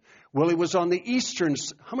here. And Willie was on the eastern.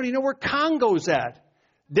 How many know where Congo's at?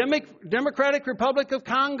 Democratic Republic of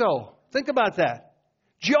Congo. Think about that.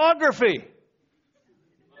 Geography.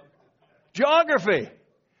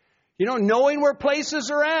 You know, knowing where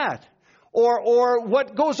places are at. Or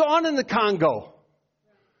what goes on in the Congo.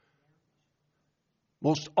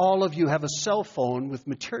 Most all of you have a cell phone with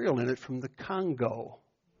material in it from the Congo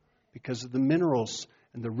because of the minerals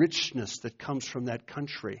and the richness that comes from that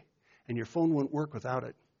country. And your phone wouldn't work without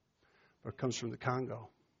it. But it comes from the Congo.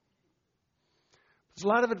 There's a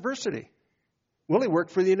lot of adversity. Willie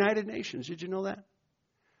worked for the United Nations. Did you know that?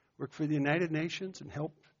 Worked for the United Nations and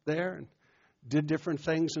helped there and did different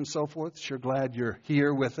things and so forth. Sure glad you're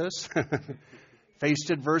here with us.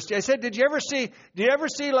 Faced adversity. I said, did you ever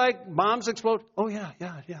see like bombs explode? Oh, yeah.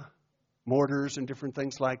 Mortars and different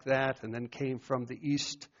things like that. And then came from the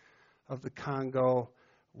east of the Congo.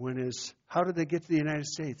 How did they get to the United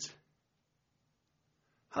States?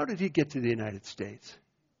 How did he get to the United States?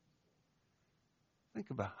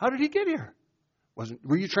 Think about it. How did he get here?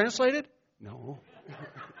 Were you translated? No.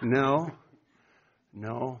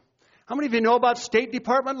 How many of you know about State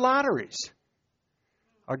Department lotteries?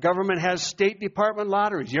 Our government has State Department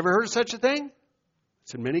lotteries. You ever heard of such a thing?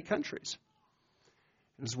 It's in many countries.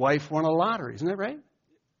 His wife won a lottery, isn't that right?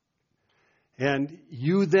 And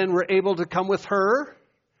you then were able to come with her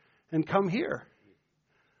and come here.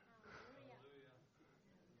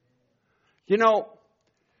 You know,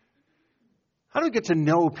 how do we get to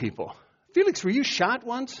know people? Felix, were you shot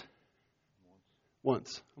once?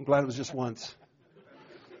 Once. I'm glad it was just once.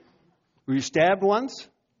 Were you stabbed once?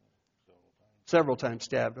 Several times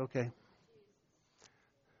stabbed, okay.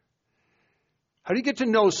 How do you get to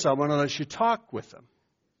know someone unless you talk with them?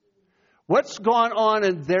 What's gone on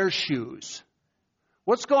in their shoes?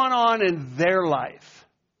 What's gone on in their life?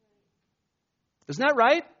 Isn't that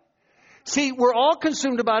right? See, we're all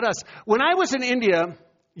consumed about us. When I was in India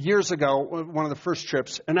years ago, one of the first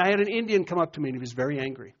trips, and I had an Indian come up to me and he was very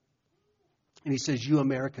angry. And he says, you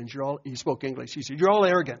Americans, he spoke English. He said, you're all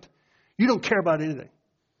arrogant. You don't care about anything.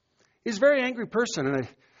 He's a very angry person. And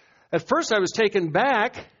at first I was taken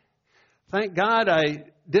back. Thank God I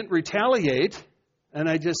didn't retaliate. And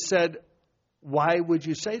I just said, why would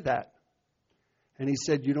you say that? And he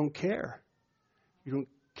said, you don't care. You don't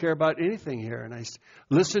care about anything here. And I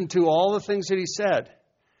listened to all the things that he said.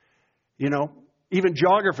 You know, even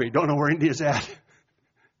geography, don't know where India's at.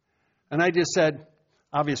 And I just said,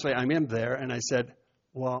 obviously I'm in there. And I said,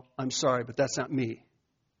 well, I'm sorry, but that's not me.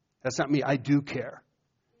 That's not me. I do care.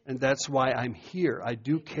 And that's why I'm here. I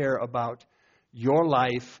do care about your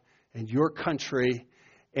life and your country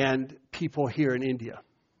and people here in India.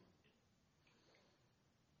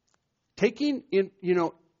 Taking in,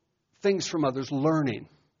 things from others, learning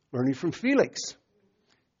from Felix.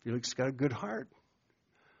 Felix got a good heart.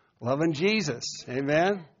 Loving Jesus.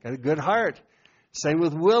 Amen. Got a good heart. Same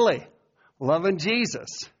with Willie. Loving Jesus.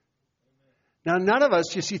 Now, none of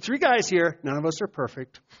us, you see 3 guys here, none of us are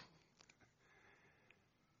perfect.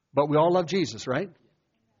 But we all love Jesus, right?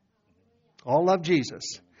 All love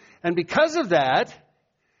Jesus. And because of that,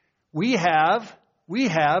 we have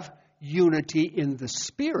unity in the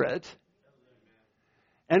Spirit.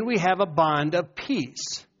 And we have a bond of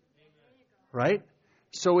peace. Right?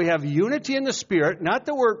 So we have unity in the Spirit. Not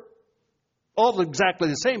that we're all exactly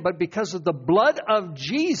the same, but because of the blood of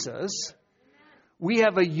Jesus, we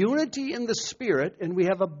have a unity in the Spirit and we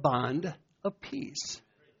have a bond of peace.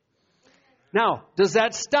 Now, does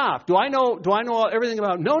that stop? Do I know everything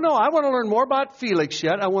about? No, I want to learn more about Felix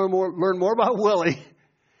yet. I want to learn more about Willie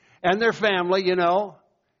and their family,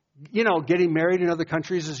 getting married in other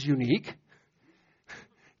countries is unique.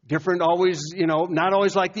 Different always, not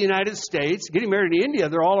always like the United States. Getting married in India,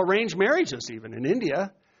 they're all arranged marriages even in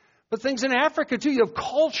India. But things in Africa, too. You have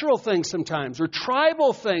cultural things sometimes, or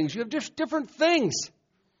tribal things. You have just different things.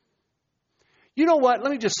 You know what? Let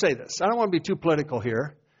me just say this. I don't want to be too political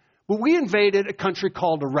here. But we invaded a country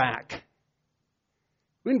called Iraq.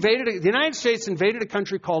 The United States invaded a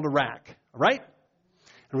country called Iraq. All right?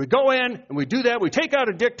 And we go in, and we do that. We take out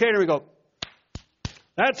a dictator, and we go,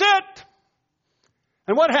 that's it.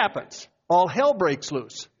 And what happens? All hell breaks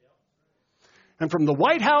loose. And from the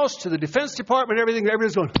White House to the Defense Department,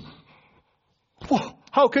 everybody's going, whoa,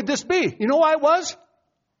 how could this be? You know why it was?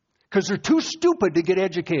 Because they're too stupid to get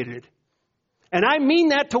educated. And I mean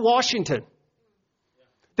that to Washington.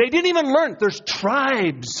 They didn't even learn. There's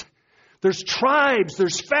tribes.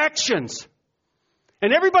 There's factions.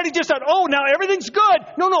 And everybody just thought, oh, now everything's good.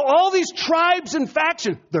 No, all these tribes and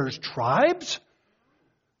factions. There's tribes?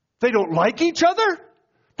 They don't like each other?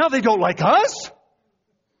 Now they don't like us?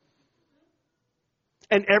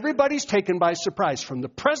 And everybody's taken by surprise, from the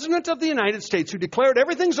President of the United States, who declared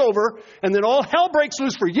everything's over, and then all hell breaks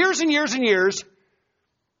loose for years and years and years,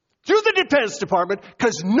 through the Defense Department,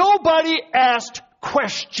 because nobody asked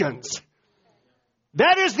questions.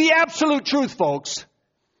 That is the absolute truth, folks.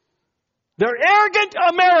 They're arrogant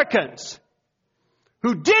Americans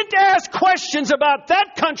who didn't ask questions about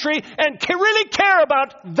that country and really care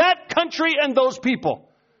about that country and those people.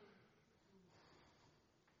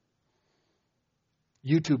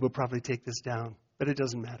 YouTube will probably take this down, but it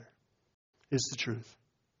doesn't matter. It's the truth.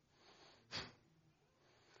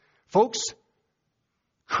 Folks,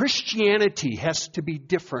 Christianity has to be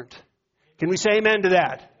different. Can we say amen to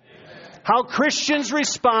that? Amen. How Christians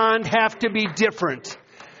respond have to be different.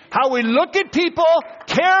 How we look at people,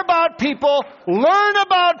 care about people, learn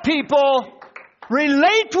about people,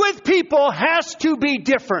 relate with people has to be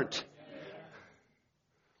different.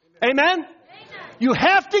 Amen? You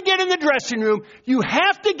have to get in the dressing room. You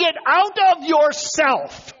have to get out of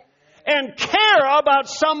yourself and care about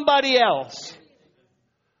somebody else.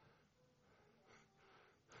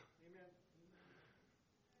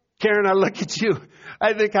 Karen, I look at you.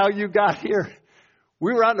 I think how you got here.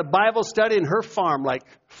 We were out in a Bible study in her farm like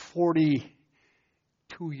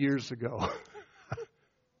 42 years ago.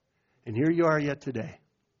 And here you are yet today.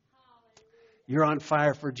 You're on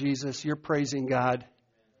fire for Jesus. You're praising God.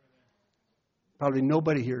 Probably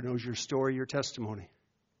nobody here knows your story, your testimony.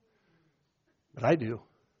 But I do.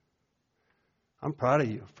 I'm proud of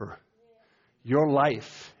you for your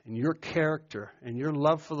life and your character and your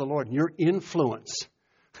love for the Lord and your influence.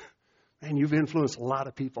 Man, you've influenced a lot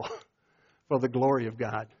of people for the glory of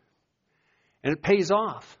God. And it pays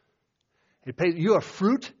off. You are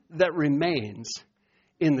fruit that remains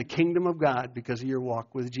in the kingdom of God because of your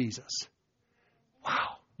walk with Jesus.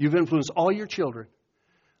 Wow. You've influenced all your children.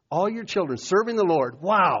 All your children serving the Lord.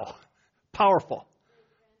 Wow. Powerful.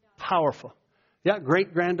 Powerful. Yeah,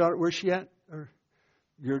 great-granddaughter. Where's she at? Or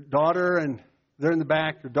your daughter, and they're in the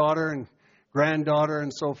back. Your daughter and granddaughter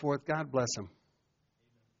and so forth. God bless them.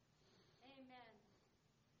 Amen.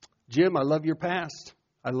 Jim, I love your past.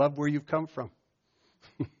 I love where you've come from.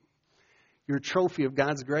 You're a trophy of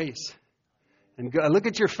God's grace. And I look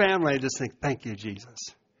at your family, I just think, thank you, Jesus.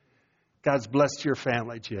 God's blessed your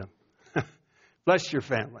family, Jim. Bless your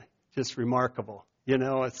family. Just remarkable. You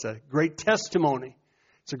know, it's a great testimony.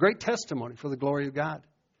 It's a great testimony for the glory of God.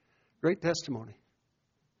 Great testimony.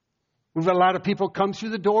 We've had a lot of people come through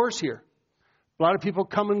the doors here. A lot of people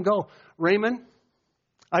come and go. Raymond,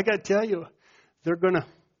 I got to tell you, they're going to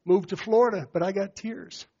move to Florida, but I got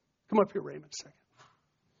tears. Come up here, Raymond, a second.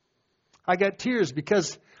 I got tears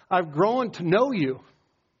because I've grown to know you.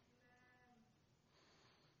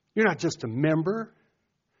 You're not just a member.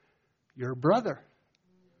 You're a brother.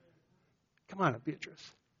 Come on up,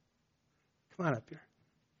 Beatrice. Come on up here.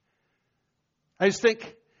 I just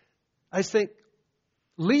think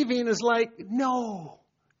leaving is like, no,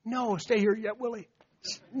 stay here yet, Willie.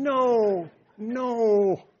 No.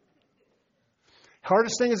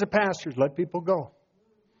 Hardest thing as a pastor is let people go.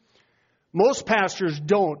 Most pastors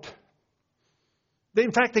don't.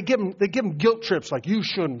 In fact, they give them guilt trips like, you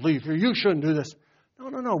shouldn't leave here, you shouldn't do this.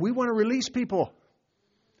 No. We want to release people.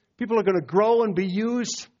 People are going to grow and be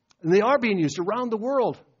used, and they are being used around the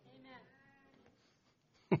world.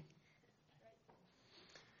 Amen.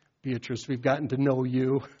 Beatrice, we've gotten to know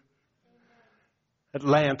you. Amen.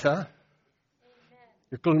 Atlanta. Amen.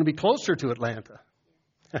 You're going to be closer to Atlanta.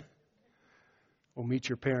 We'll meet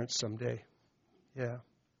your parents someday. Yeah.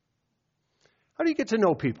 How do you get to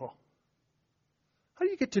know people? How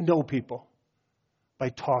do you get to know people? By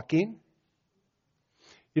talking.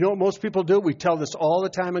 You know what most people do? We tell this all the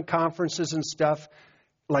time in conferences and stuff,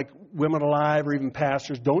 like Women Alive or even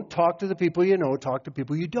pastors. Don't talk to the people you know. Talk to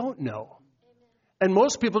people you don't know. And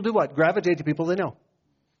most people do what? Gravitate to people they know.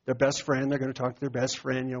 Their best friend, they're going to talk to their best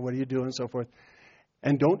friend, what are you doing, and so forth.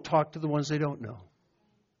 And don't talk to the ones they don't know.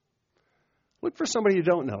 Look for somebody you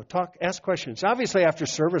don't know. Ask questions. Obviously, after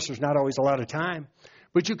service, there's not always a lot of time.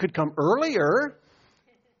 But you could come earlier.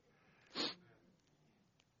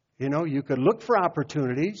 You could look for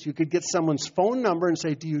opportunities. You could get someone's phone number and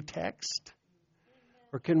say, do you text?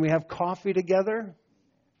 Or can we have coffee together?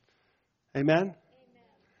 Amen?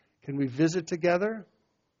 Can we visit together?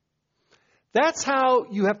 That's how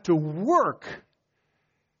you have to work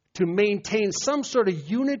to maintain some sort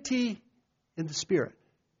of unity in the Spirit,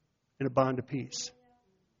 in a bond of peace.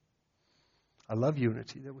 I love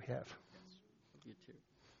unity that we have. You too.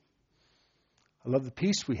 I love the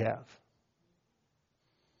peace we have.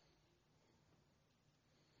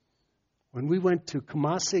 When we went to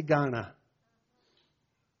Kumasi, Ghana,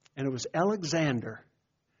 and it was Alexander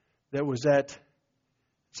that was at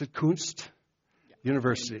Kunst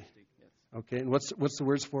University. Yes. Okay, and what's the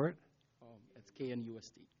words for it? It's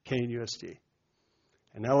KNUST. KNUST.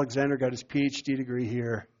 And Alexander got his PhD degree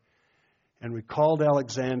here. And we called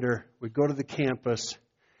Alexander. We go to the campus,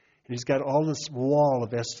 and he's got all this wall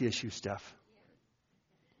of SDSU stuff.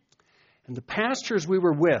 And the pastors we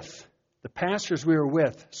were with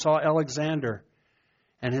saw Alexander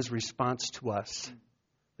and his response to us.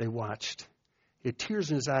 They watched. He had tears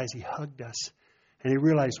in his eyes. He hugged us. And he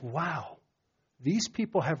realized, wow, these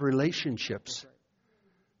people have relationships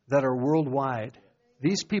that are worldwide.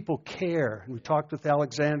 These people care. And we talked with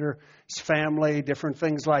Alexander, his family, different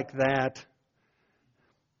things like that.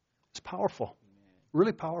 It's powerful.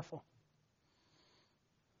 Really powerful.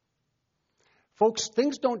 Folks,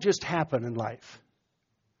 things don't just happen in life.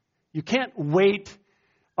 You can't wait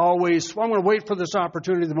always. Well, I'm going to wait for this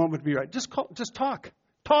opportunity, the moment to be right. Just talk.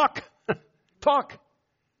 Talk. Talk.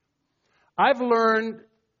 I've learned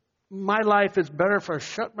my life is better if I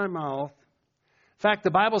shut my mouth. In fact,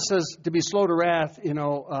 the Bible says to be slow to wrath,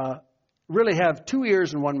 really have 2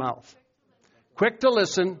 ears and 1 mouth. Quick to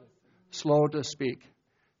listen, slow to speak.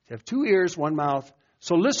 You have 2 ears, 1 mouth.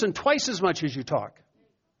 So listen twice as much as you talk.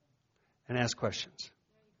 And ask questions.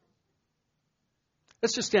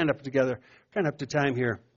 Let's just stand up together. Kind of up to time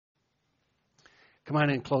here. Come on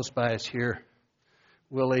in close by us here.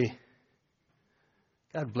 Willie.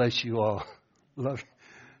 God bless you all. Love you.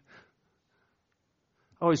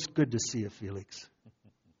 Always good to see you, Felix.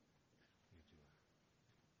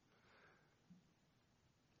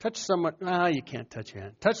 Touch someone. You can't touch your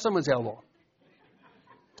hand. Touch someone's elbow.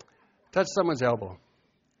 Touch someone's elbow.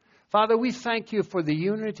 Father, we thank you for the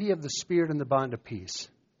unity of the Spirit and the bond of peace.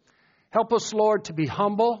 Help us, Lord, to be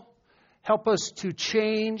humble. Help us to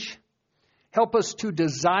change. Help us to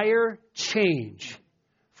desire change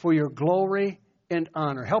for your glory and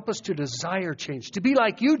honor. Help us to desire change, to be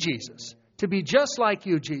like you, Jesus, to be just like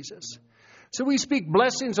you, Jesus. So we speak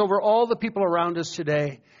blessings over all the people around us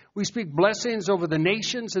today. We speak blessings over the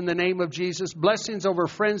nations in the name of Jesus, blessings over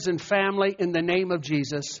friends and family in the name of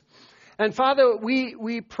Jesus. And Father,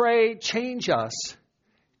 we pray, change us.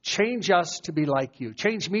 Change us to be like you.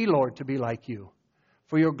 Change me, Lord, to be like you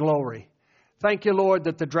for your glory. Thank you, Lord,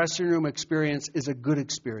 that the dressing room experience is a good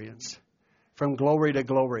experience from glory to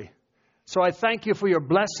glory. So I thank you for your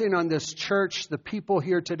blessing on this church, the people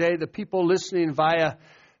here today, the people listening via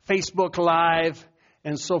Facebook Live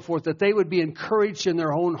and so forth, that they would be encouraged in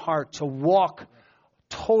their own heart to walk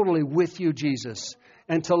totally with you, Jesus,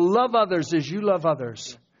 and to love others as you love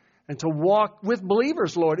others, and to walk with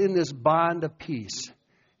believers, Lord, in this bond of peace.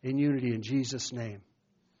 In unity, in Jesus' name.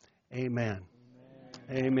 Amen.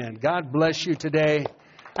 Amen. God bless you today.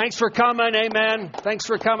 Thanks for coming. Amen. Thanks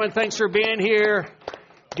for coming. Thanks for being here.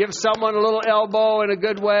 Give someone a little elbow in a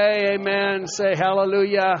good way. Amen. Say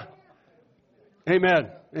hallelujah. Amen.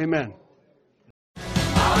 Amen.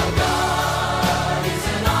 Our God is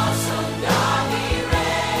an awesome God. He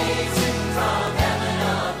reigns from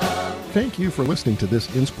heaven above. Thank you for listening to this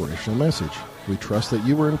inspirational message. We trust that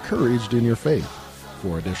you were encouraged in your faith.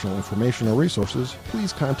 For additional information or resources,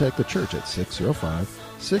 please contact the church at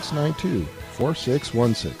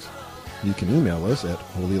 605-692-4616. You can email us at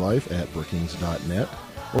holylife@brookings.net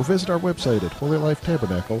or visit our website at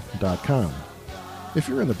holylifetabernacle.com. If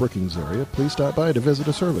you're in the Brookings area, please stop by to visit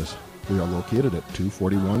a service. We are located at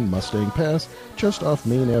 241 Mustang Pass, just off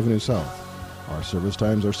Main Avenue South. Our service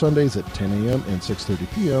times are Sundays at 10 a.m. and 6:30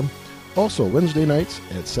 p.m., also Wednesday nights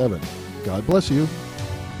at 7. God bless you.